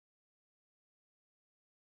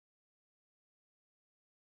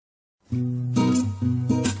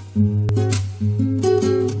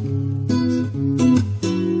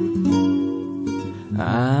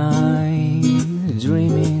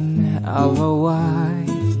white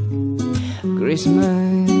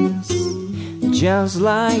Christmas, just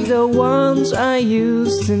like the ones I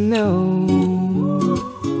used to know,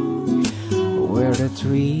 where the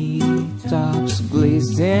treetops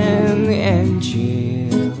glisten and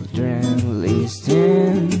children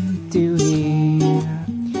listen to hear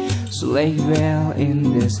sleigh bell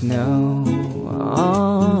in the snow.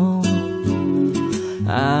 Oh,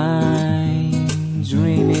 I'm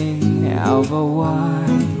dreaming of a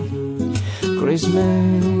white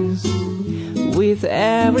Christmas, with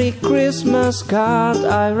every Christmas card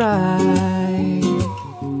I write.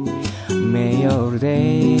 May your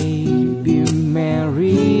day be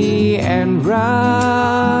merry and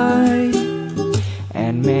bright,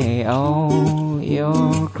 and may all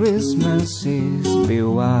your Christmases be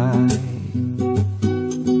white.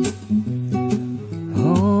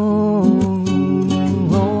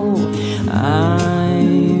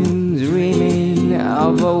 I'm dreaming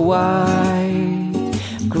of a white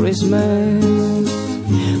Christmas,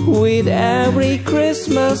 with every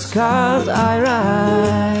Christmas card I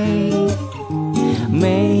write.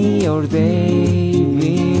 May your day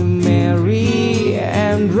be merry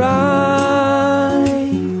and bright,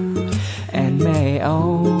 and may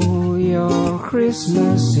all your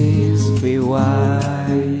Christmases be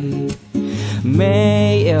white.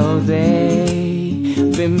 May your day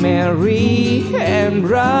be merry and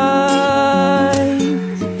bright,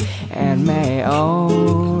 and may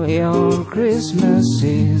all your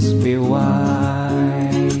Christmases be white.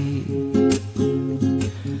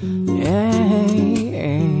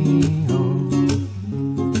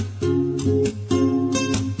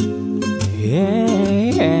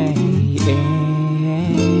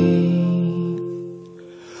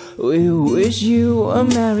 We wish you a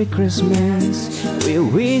Merry Christmas. We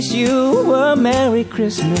wish you a Merry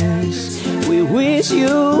Christmas. We wish you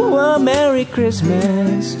a Merry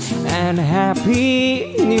Christmas and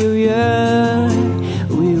Happy New Year.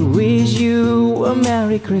 We wish you a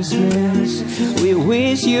Merry Christmas. We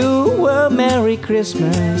wish you a Merry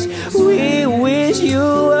Christmas. We wish you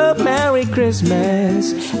a Merry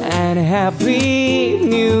Christmas and Happy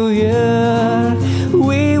New Year.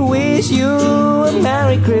 We wish you a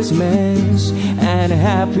Merry Christmas and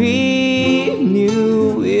Happy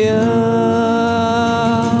New Year.